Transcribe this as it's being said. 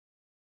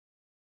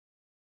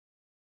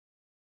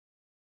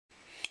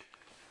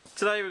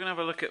Today we're going to have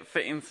a look at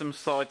fitting some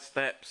side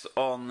steps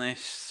on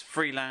this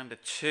Freelander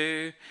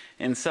 2.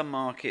 In some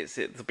markets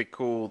it'll be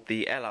called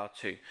the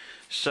LR2.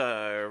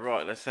 So,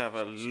 right, let's have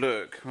a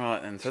look.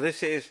 Right then, so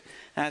this is,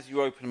 as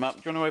you open them up,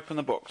 do you want to open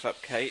the box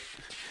up, Kate?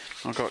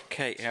 I've got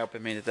Kate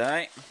helping me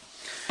today.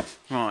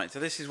 Right,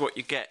 so this is what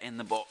you get in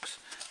the box.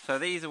 So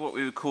these are what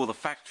we would call the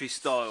factory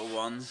style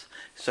ones.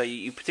 So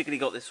you particularly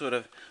got this sort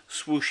of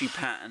swooshy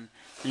pattern,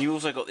 and you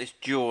also got this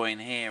join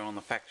here on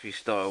the factory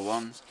style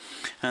ones.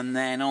 And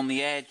then on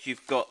the edge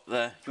you've got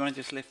the, do you want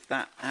to just lift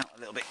that out a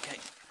little bit,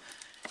 Kate?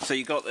 So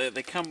you got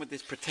they come with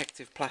this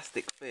protective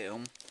plastic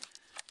film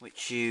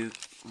which you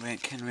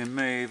can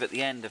remove at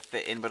the end of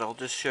fitting, but I'll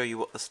just show you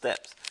what the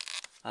steps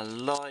are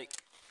like.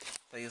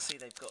 So you'll see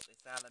they've got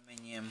this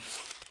aluminium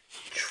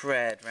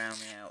tread round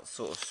the out,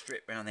 sort of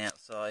strip round the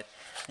outside,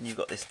 and you've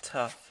got this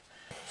tough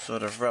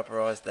sort of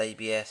rubberized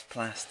ABS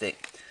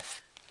plastic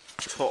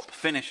top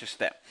finisher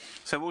step.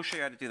 So we'll show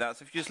you how to do that.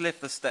 So if you just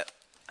lift the step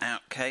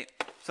out, Kate.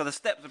 So the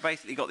steps have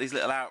basically got these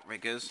little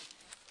outriggers.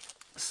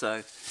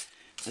 So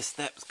the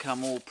steps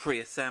come all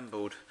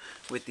pre-assembled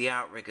with the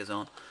outriggers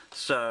on.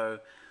 So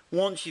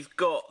once you've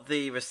got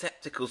the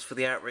receptacles for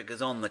the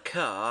outriggers on the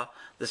car,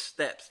 the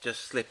steps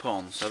just slip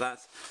on. So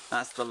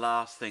that's the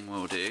last thing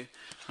we'll do.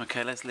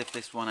 Okay, let's lift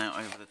this one out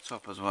over the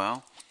top as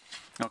well.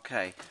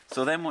 Okay,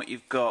 so then what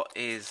you've got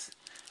is,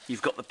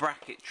 you've got the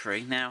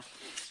bracketry. Now,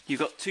 you've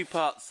got two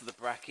parts to the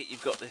bracket.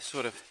 You've got this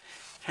sort of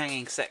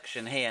hanging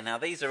section here. Now,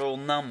 these are all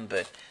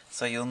numbered.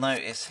 So you'll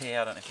notice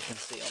here, I don't know if you can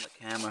see it on the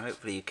camera,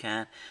 hopefully you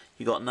can.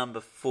 You've got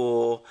number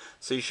 4.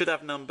 So you should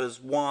have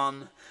numbers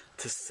 1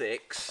 to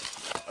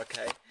 6.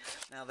 Okay,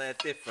 now they're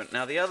different.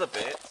 Now the other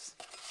bits,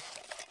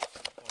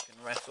 if I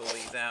can wrestle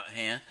these out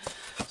here.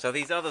 So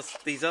these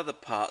other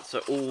parts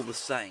are all the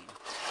same.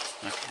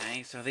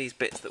 Okay, so these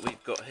bits that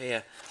we've got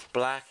here,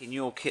 black, in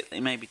your kit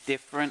they may be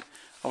different.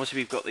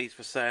 Obviously we've got these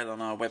for sale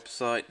on our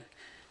website,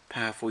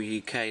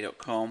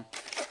 powerfuluk.com.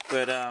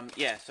 But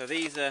yeah, so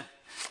these are,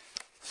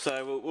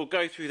 so we'll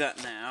go through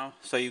that now.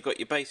 So you've got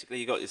basically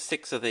you've got your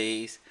 6 of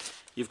these,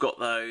 you've got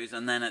those,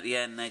 and then at the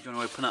end there, do you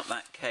want to open up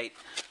that, Kate,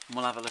 and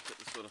we'll have a look at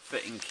the sort of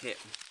fitting kit.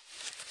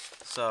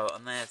 So,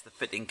 and there's the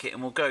fitting kit,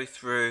 and we'll go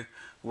through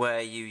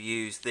where you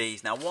use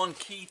these. Now, one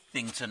key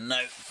thing to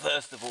note,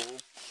 first of all,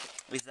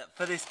 is that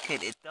for this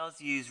kit, it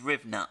does use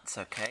riv nuts,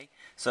 okay?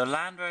 So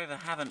Land Rover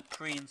haven't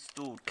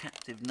pre-installed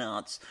captive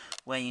nuts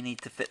where you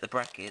need to fit the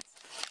brackets.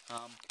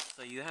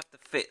 So you have to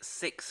fit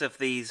 6 of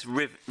these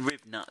riv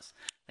nuts.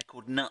 They're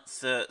called nut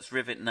certs,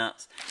 rivet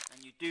nuts,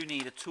 and you do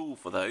need a tool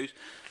for those.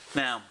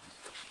 Now,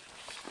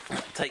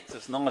 that takes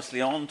us nicely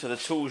on to the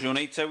tools you'll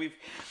need. So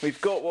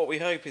we've got what we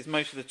hope is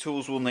most of the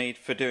tools we'll need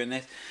for doing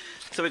this.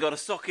 So we've got a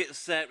socket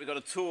set, we've got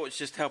a torch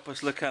just to help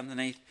us look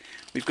underneath.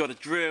 We've got a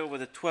drill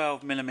with a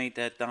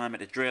 12mm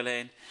diameter drill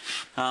in.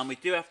 We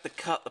do have to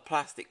cut the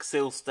plastic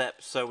sill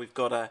steps, so we've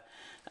got a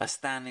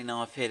Stanley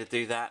knife here to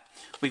do that.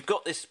 We've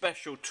got this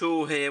special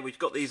tool here, we've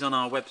got these on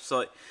our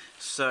website.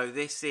 So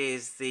this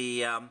is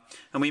the, and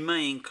we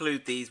may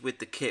include these with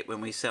the kit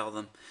when we sell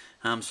them,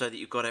 so that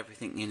you've got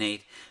everything you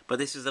need. But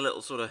this is a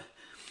little sort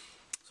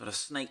of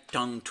snake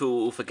tongue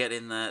tool for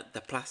getting the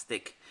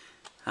plastic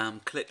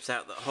clips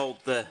out that hold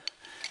the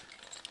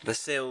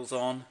seals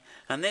on.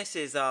 And this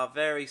is our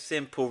very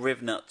simple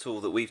riv nut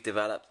tool that we've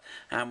developed,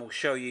 and we'll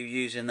show you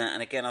using that.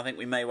 And again, I think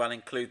we may well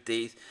include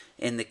these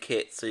in the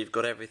kit, so you've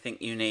got everything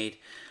you need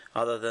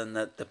other than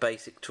the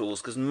basic tools,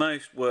 because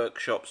most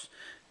workshops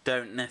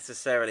don't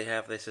necessarily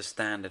have this as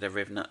standard, a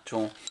riv nut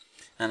tool.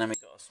 And then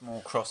we've got a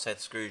small crosshead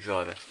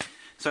screwdriver.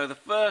 So the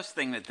first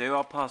thing to do,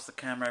 I'll pass the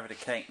camera over to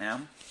Kate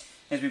now,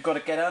 is we've got to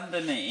get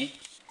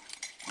underneath.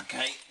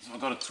 Okay, so I've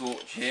got a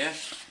torch here,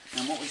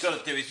 and what we've got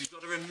to do is we've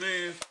got to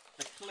remove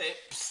the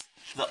clips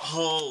that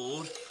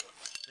hold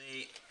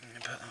the, I'm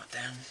going to put that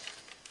down,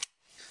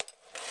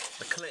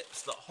 the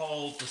clips that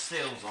hold the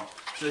seals on.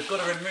 So we've got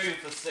to remove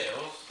the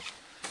seals.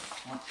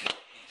 Okay.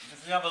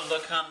 If we have a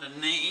look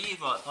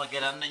underneath, like if I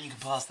get under, you can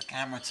pass the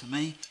camera to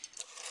me.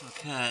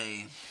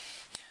 Okay,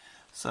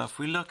 so if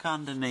we look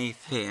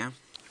underneath here,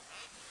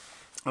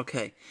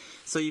 okay,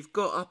 so you've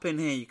got up in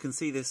here, you can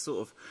see this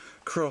sort of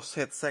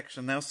crosshead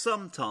section. Now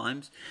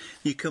sometimes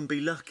you can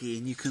be lucky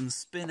and you can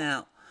spin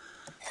out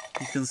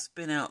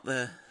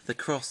the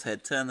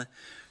crosshead, turn the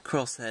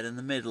crosshead, and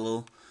the middle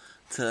will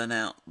turn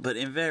out, but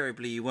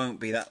invariably you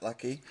won't be that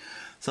lucky.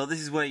 So this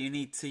is where you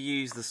need to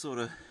use the sort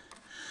of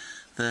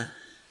the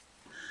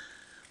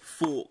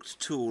forked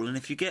tool, and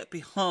if you get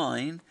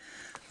behind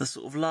the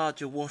sort of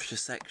larger washer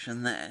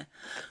section there,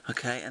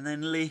 okay, and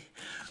then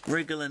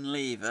wriggle and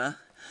lever,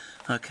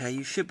 okay,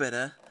 you should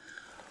better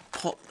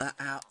pop that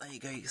out. There you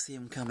go, you can see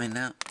him coming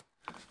now.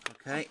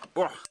 Okay,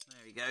 there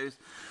he goes.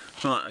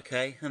 Right,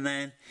 okay, and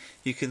then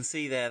you can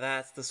see there,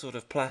 that's the sort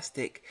of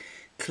plastic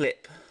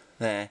clip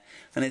there,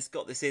 and it's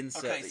got this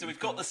insert. Okay, so we've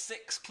got the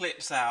 6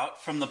 clips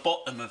out from the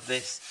bottom of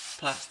this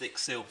plastic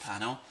seal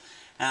panel,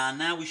 and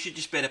now we should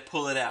just be able to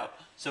pull it out.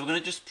 So we're going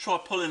to just try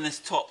pulling this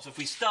top. So if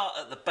we start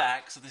at the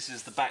back, so this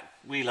is the back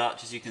wheel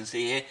arch, as you can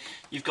see here,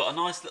 you've got a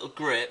nice little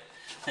grip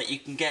that you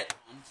can get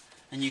on,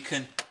 and you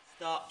can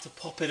start to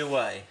pop it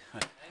away.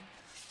 Okay.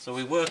 So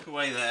we work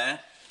away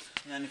there,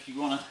 and then if you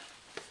want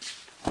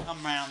to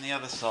come round the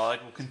other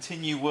side, we'll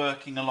continue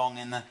working along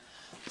in the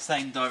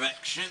same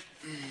direction.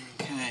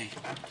 Okay,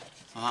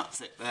 so that's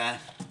it there.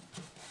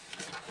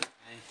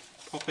 Okay.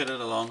 Pop it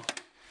along.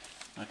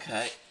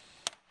 Okay.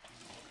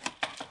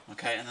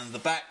 Okay, and then the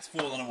back's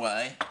fallen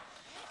away.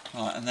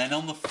 Right, and then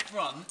on the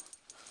front,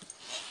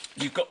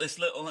 you've got this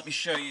little, let me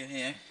show you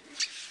here.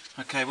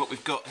 Okay, what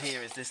we've got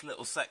here is this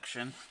little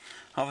section.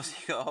 Obviously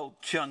you've got a whole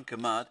chunk of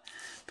mud,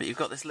 but you've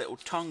got this little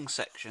tongue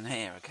section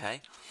here,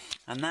 okay?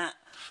 And that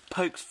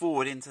pokes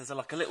forward into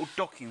like a little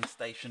docking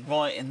station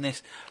right in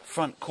this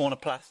front corner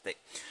plastic.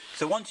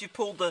 So once you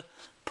pull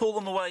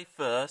them away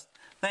first,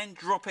 then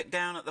drop it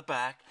down at the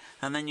back,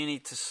 and then you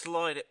need to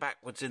slide it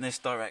backwards in this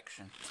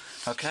direction.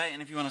 Okay,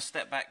 and if you want to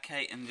step back,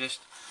 Kate, and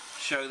just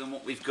show them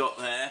what we've got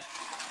there.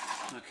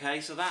 Okay,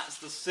 so that's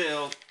the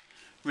sill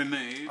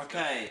removed.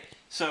 Okay,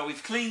 so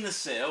we've cleaned the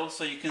sill,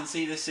 so you can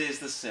see this is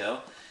the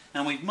sill,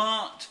 and we've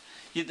marked,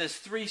 there's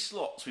 3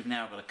 slots we've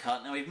now got to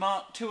cut. Now we've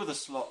marked 2 of the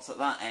slots at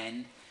that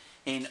end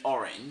in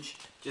orange,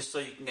 just so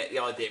you can get the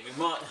idea. We've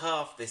marked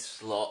half this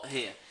slot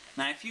here.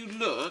 Now if you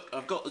look,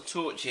 I've got the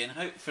torch here, and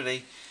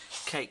hopefully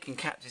Kate can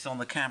catch this on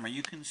the camera.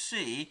 You can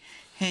see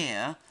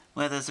here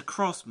where there's a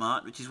cross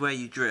mark, which is where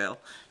you drill,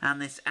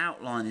 and this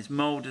outline is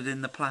moulded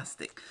in the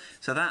plastic.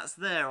 So that's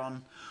there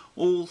on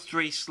all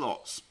 3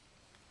 slots.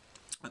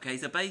 Okay,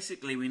 so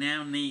basically we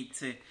now need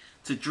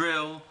to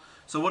drill.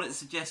 So what it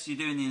suggests you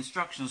do in the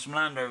instructions from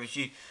Land Rover is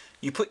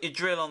you put your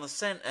drill on the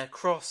centre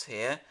cross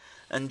here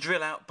and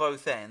drill out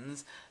both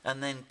ends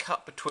and then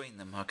cut between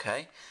them,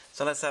 okay?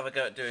 So let's have a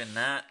go at doing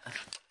that.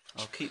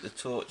 I'll keep the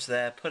torch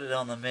there, put it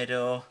on the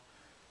middle.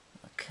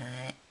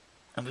 Okay,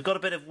 and we've got a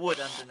bit of wood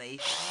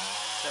underneath,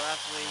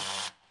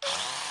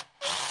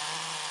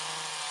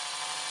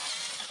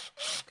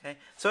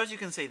 so as you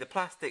can see, the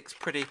plastic's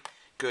pretty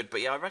good,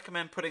 but yeah, I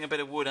recommend putting a bit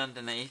of wood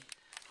underneath.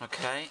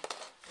 Okay,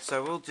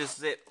 so we'll just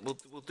zip,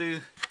 we'll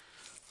do,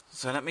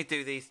 so let me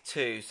do these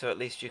 2, so at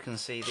least you can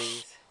see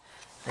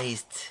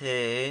these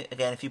 2.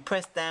 Again, if you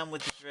press down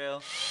with the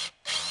drill,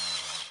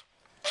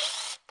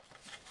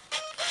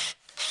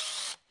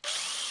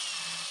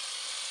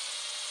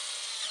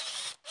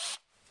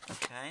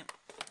 okay,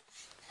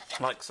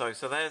 like so.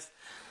 So there's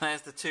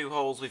the 2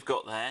 holes we've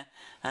got there,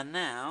 and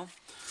now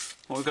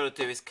what we've got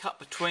to do is cut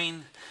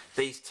between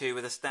these 2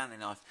 with a Stanley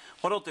knife.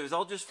 What I'll do is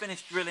I'll just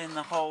finish drilling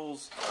the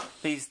holes,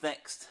 these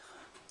next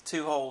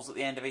 2 holes at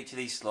the end of each of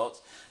these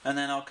slots, and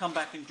then I'll come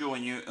back and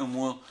join you, and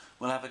we'll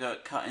have a go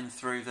at cutting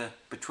through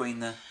between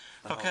the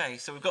okay,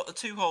 holes. So we've got the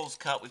 2 holes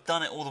cut. We've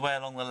done it all the way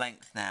along the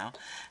length now,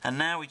 and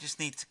now we just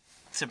need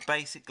to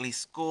basically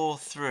score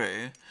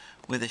through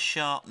with a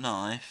sharp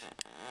knife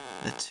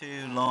the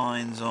 2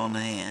 lines on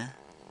here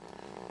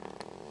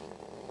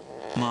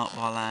marked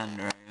by Land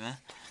Rover.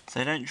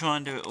 So don't try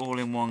and do it all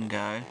in one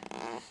go.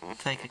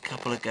 Take a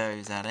couple of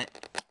goes at it.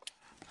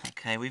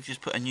 Okay, we've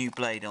just put a new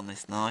blade on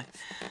this knife.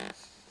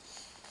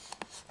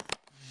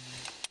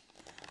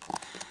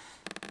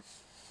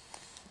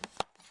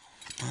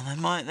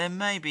 Well, there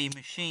may be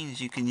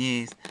machines you can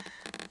use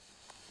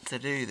to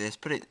do this,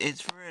 but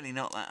it's really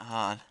not that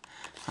hard.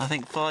 I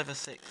think 5 or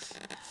 6.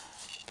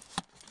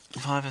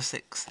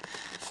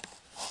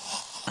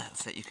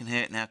 That's it. You can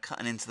hear it now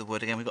cutting into the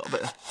wood again. We've got a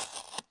bit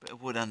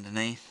of wood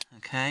underneath.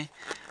 Okay.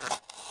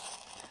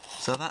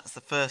 So that's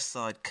the first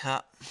side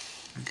cut.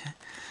 Okay.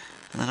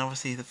 And then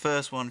obviously the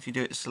first one, if you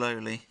do it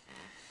slowly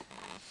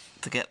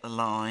to get the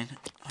line,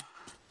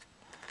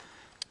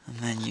 and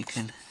then you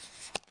can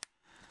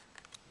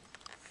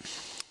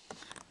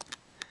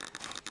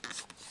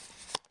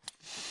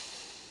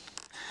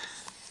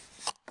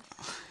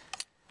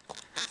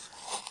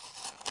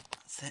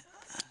that's it.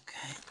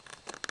 Okay.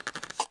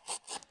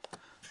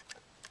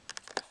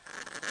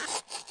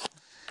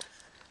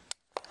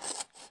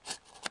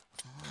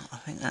 I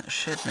think that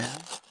should now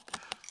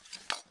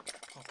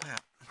pop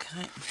out.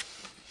 Okay.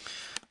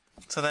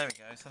 So there we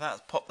go. So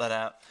that's popped that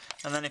out,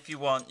 and then if you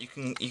want, you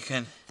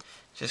can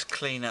just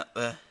clean up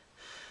the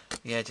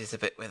edges a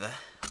bit with a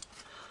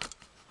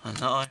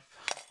knife.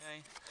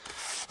 Okay,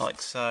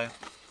 like so.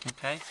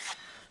 Okay,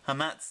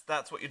 and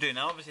that's what you do.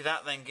 Now, obviously,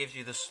 that then gives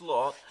you the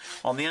slot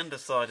on the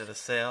underside of the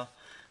sill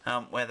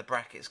where the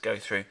brackets go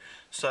through.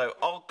 So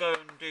I'll go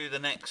and do the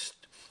next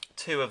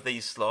 2 of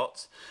these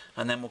slots,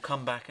 and then we'll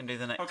come back and do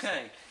the next.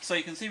 Okay, so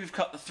you can see we've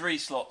cut the 3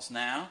 slots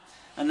now,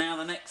 and now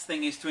the next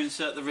thing is to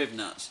insert the riv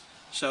nuts.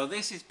 So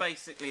this is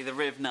basically the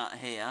riv nut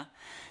here.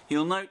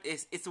 You'll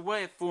notice it's a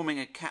way of forming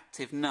a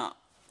captive nut.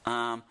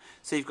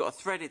 So you've got a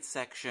threaded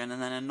section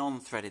and then a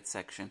non-threaded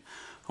section.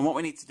 And what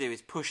we need to do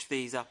is push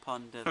these up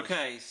under.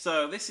 Okay,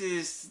 so this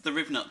is the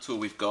riv nut tool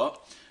we've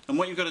got. And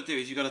what you've got to do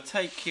is you've got to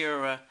take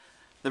your...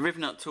 the riv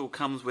nut tool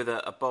comes with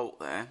a bolt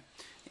there.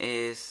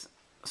 Is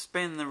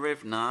spin the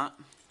riv nut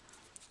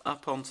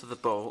up onto the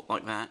bolt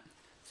like that.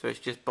 So it's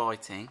just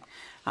biting.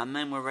 And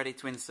then we're ready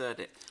to insert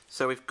it.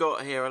 So we've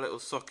got here a little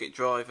socket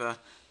driver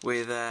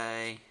with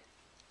a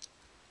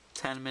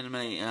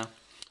 10mm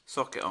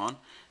socket on,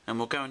 and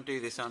we'll go and do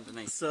this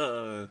underneath.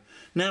 So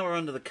now we're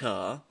under the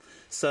car.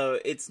 So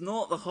it's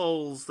not the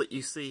holes that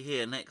you see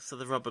here next to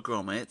the rubber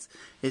grommets,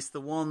 it's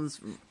the ones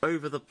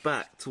over the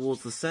back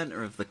towards the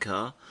centre of the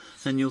car,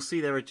 and you'll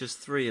see there are just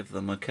 3 of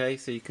them. Okay,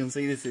 so you can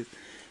see this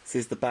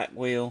is the back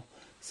wheel.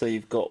 So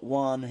you've got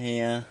one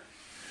here.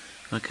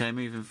 Okay,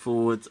 moving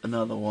forwards,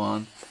 another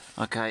one.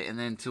 Okay, and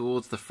then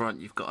towards the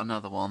front you've got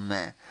another one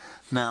there.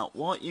 Now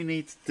what you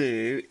need to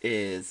do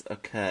is,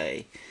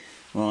 okay,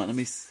 right, let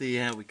me see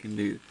how we can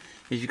do,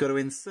 is you've got to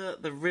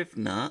insert the riv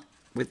nut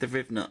with the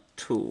riv nut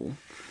tool,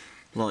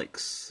 like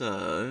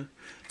so.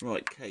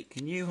 Right, Kate,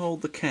 can you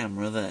hold the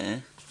camera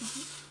there?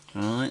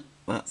 Right,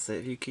 that's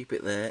it, if you keep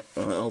it there,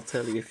 right, I'll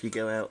tell you if you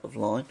go out of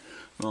line.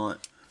 Right,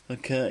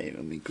 okay,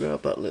 let me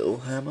grab that little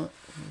hammer,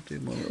 I'll do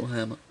my little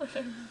hammer.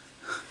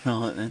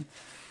 Right then,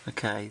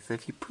 okay, so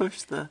if you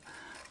push the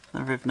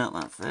riv nut,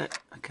 that's it,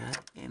 okay,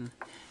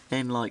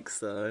 in like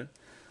so.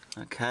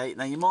 Okay,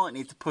 now you might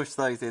need to push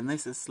those in,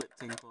 this has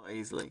slipped in quite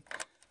easily.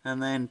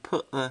 And then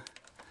put the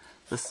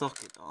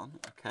socket on,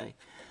 okay.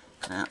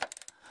 Now,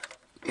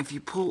 if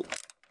you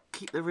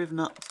keep the riv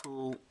nut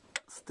tool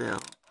still,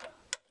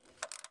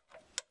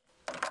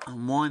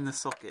 and wind the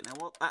socket. Now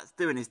what that's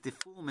doing is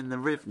deforming the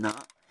riv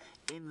nut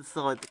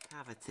inside the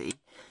cavity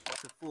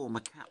to form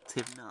a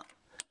captive nut.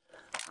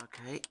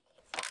 Okay.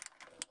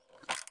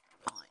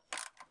 Right.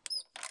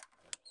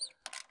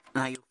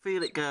 Now you'll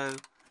feel it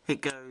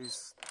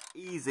goes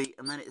easy,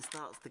 and then it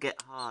starts to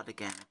get hard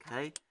again,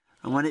 okay?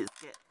 And when it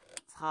gets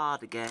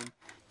hard again,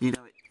 you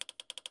know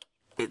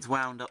it's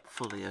wound up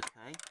fully,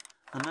 okay?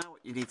 And now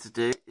what you need to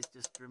do is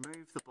just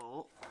remove the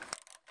bolt,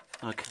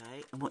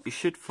 okay? And what you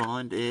should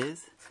find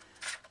is,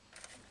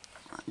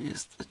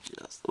 just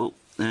adjust, oh,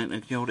 no,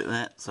 ignored it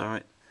there,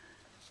 sorry.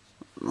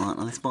 Right,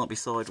 now this might be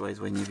sideways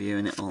when you're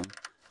viewing it at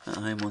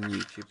home on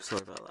YouTube,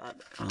 sorry about that.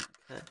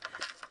 Okay.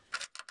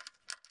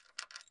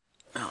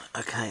 Right,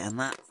 okay, and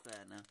that's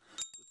there now.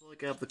 If I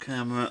grab the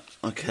camera,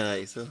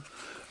 okay, so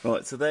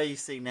right, so there you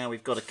see now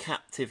we've got a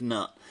captive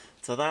nut.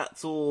 So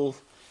that's all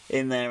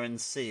in there and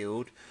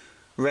sealed,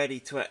 ready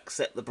to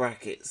accept the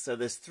brackets. So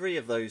there's 3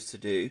 of those to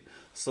do.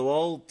 So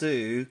I'll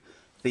do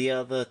the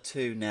other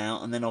 2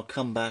 now, and then I'll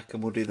come back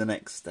and we'll do the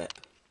next step.